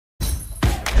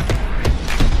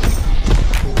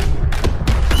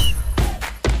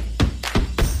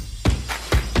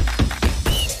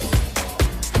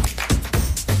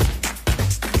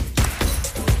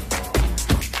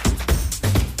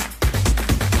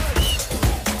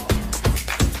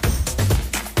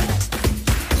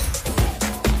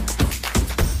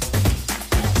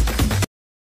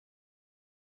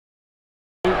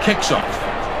kicks off.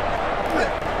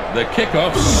 The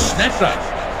kickoff snapped up,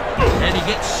 and he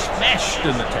gets smashed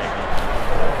in the tackle.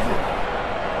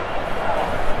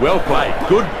 Well played.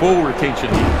 Good ball retention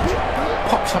here.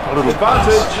 Pops up a little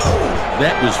advantage.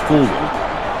 That was forward.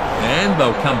 And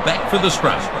they'll come back for the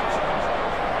scrum.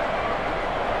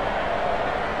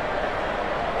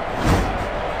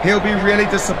 He'll be really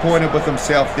disappointed with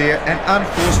himself there. An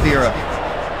unforced error.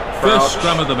 First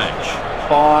scrum of the match.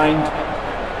 Bind.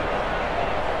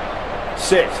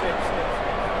 Set.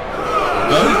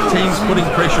 Both teams putting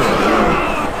pressure on.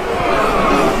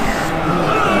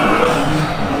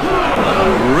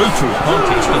 Brutal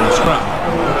contest in the scrum.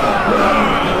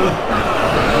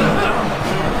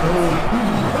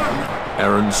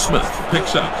 Aaron Smith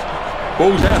picks up.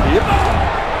 Ball's out here.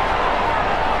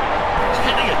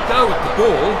 Having a go at the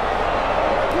ball.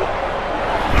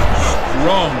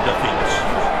 Strong defence.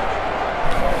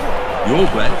 Your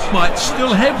Blacks might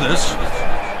still have this.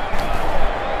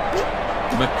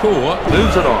 McCaw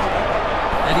moves it on.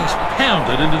 And he's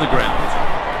pounded into the ground.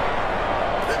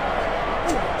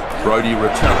 Brodie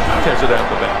Retallick has it out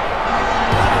the back.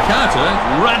 Carter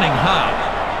running hard.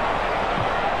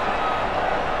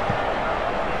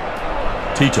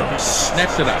 Tito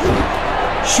snaps it up.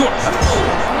 Short pass.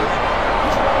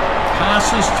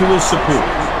 Passes to his support.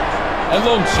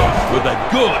 Alongside with a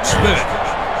good spurt.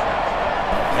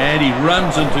 And he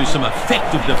runs into some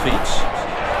effective defence.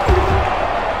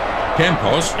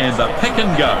 Campos and the pick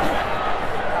and go.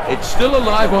 It's still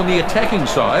alive on the attacking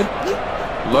side.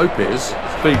 Lopez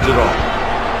feeds it on.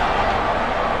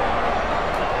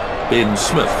 Ben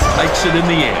Smith takes it in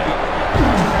the air.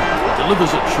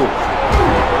 Delivers it short.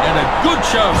 And a good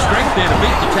show of strength there to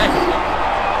beat the tackle.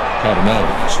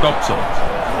 Cardinale stops it.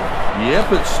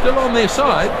 Yep, it's still on their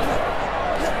side.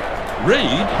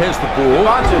 Reid has the ball.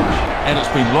 Advantage. And it's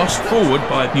been lost forward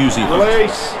by New Zealand.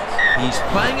 Release. He's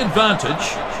playing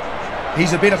advantage.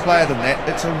 He's a better player than that.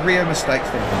 It's a rare mistake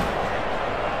from him.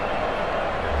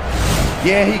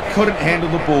 Yeah, he couldn't handle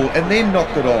the ball and then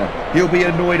knocked it on. He'll be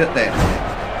annoyed at that.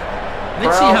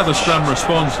 Let's see how the scrum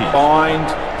responds here. Bind.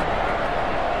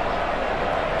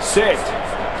 Set.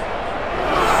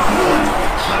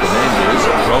 Fernandez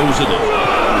rolls it in.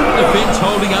 Defence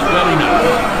holding up well enough.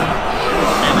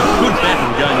 And a good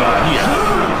battle going on here.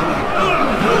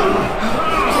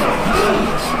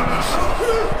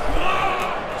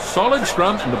 Solid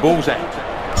scrum and the ball's out.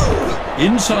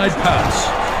 Inside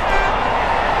pass.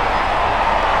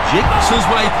 Jicks his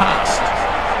way past.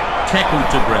 Tackled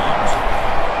to ground.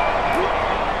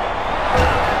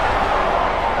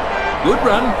 Good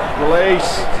run.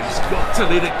 Release. He's got to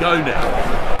let it go now.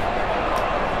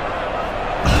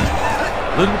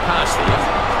 Little pass there.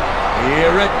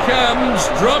 Here it comes.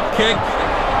 Drop kick.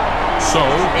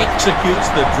 Sol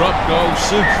executes the drop goal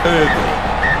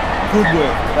superbly. Good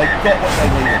work. They got what they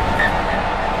needed.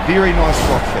 Very nice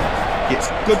drop kick. Gets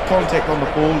good contact on the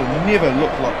ball and never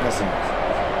looked like missing it.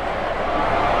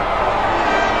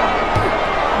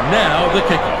 Now the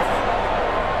kickoff.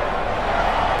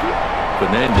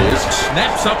 Fernandez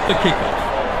snaps up the kickoff.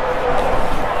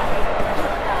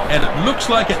 And it looks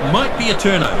like it might be a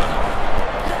turnover.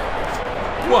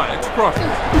 Wyatt Crofty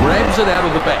grabs it out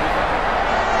of the back.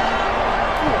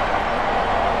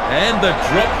 And the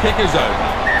drop kick is over.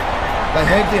 They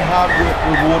had their hard work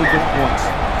rewarded with points.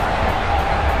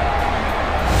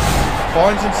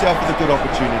 Finds himself with a good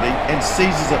opportunity and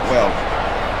seizes it well.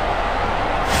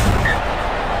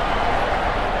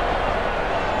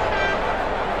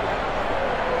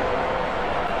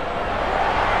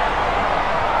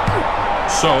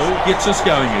 Sol gets us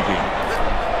going again.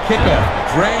 Kick-off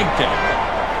dragged down.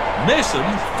 Nesson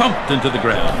thumped into the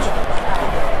ground.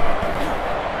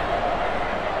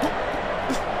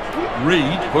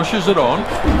 Reid pushes it on.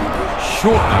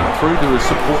 Shortly through to his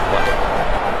support player.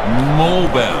 More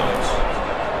bounds.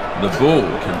 The ball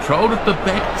controlled at the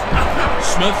back.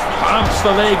 Smith pumps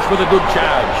the legs with a good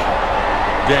charge.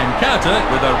 Dan Carter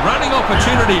with a running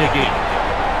opportunity again.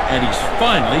 And he's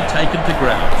finally taken to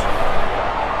ground.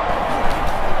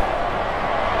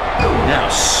 Now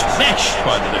smashed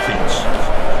by the defence.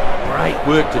 Great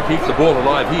work to keep the ball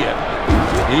alive here.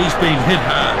 He's been hit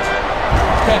hard.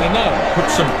 Cardinale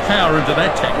puts some power into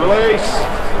that tackle. Release.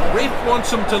 Ref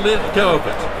wants him to let go of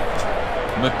it.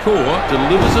 McCaw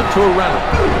delivers it to a runner.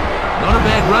 Not a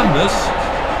bad run this.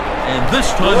 And this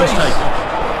time is taken.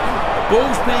 The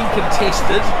ball's being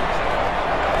contested.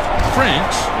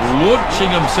 Franks launching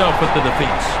himself at the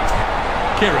defence.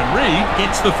 Kieran Reid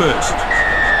gets the first.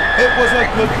 It was a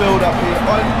good build-up here.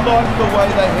 I like the way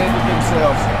they handled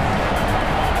themselves.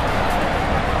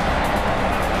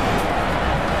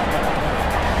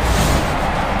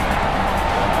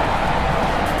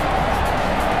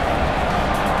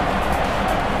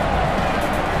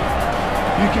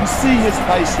 You can see his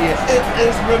pace here. It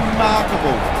is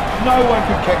remarkable. No one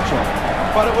could catch him.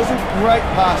 But it was a great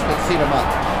pass that set him up.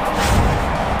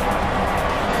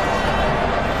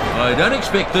 I don't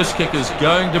expect this kick is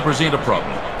going to present a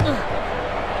problem.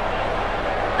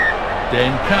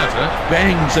 Dan Carter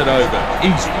bangs it over.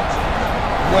 Easy.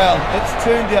 Well, it's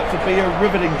turned out to be a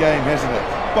riveting game, hasn't it?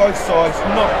 Both sides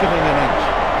not giving an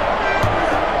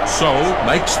inch. Sol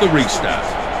makes the restart.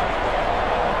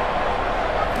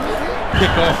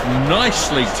 Kick off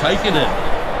nicely taken in.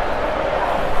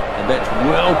 And that's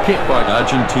well kept by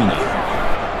Argentina.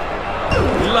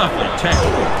 Lovely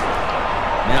tackle.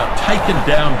 Now taken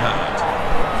down hard.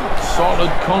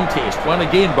 Solid contest, won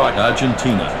again by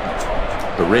Argentina.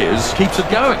 Perez keeps it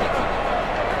going.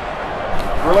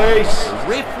 Release. The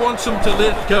ref wants him to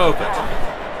let go of it.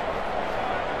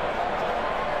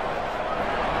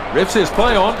 Ref says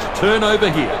play on, turnover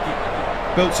here.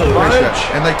 Built some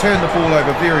pressure, and they turned the ball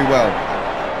over very well.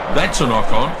 That's a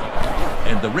knock-on.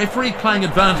 And the referee playing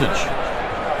advantage.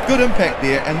 Good impact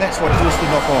there, and that's what forced the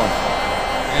knock-on.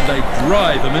 And they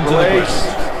drive him into the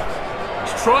ground.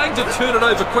 He's trying to turn it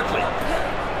over quickly.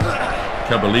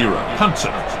 Caballero punts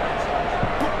it.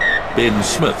 Ben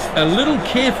Smith a little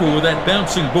careful with that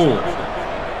bouncing ball.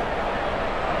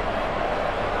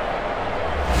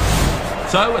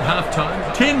 So at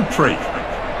half-time, 10-3.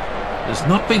 There's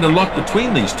not been a lot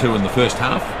between these two in the first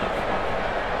half.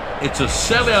 It's a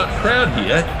sellout crowd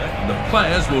here, and the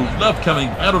players will love coming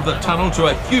out of the tunnel to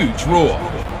a huge roar.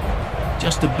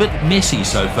 Just a bit messy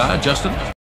so far, Justin.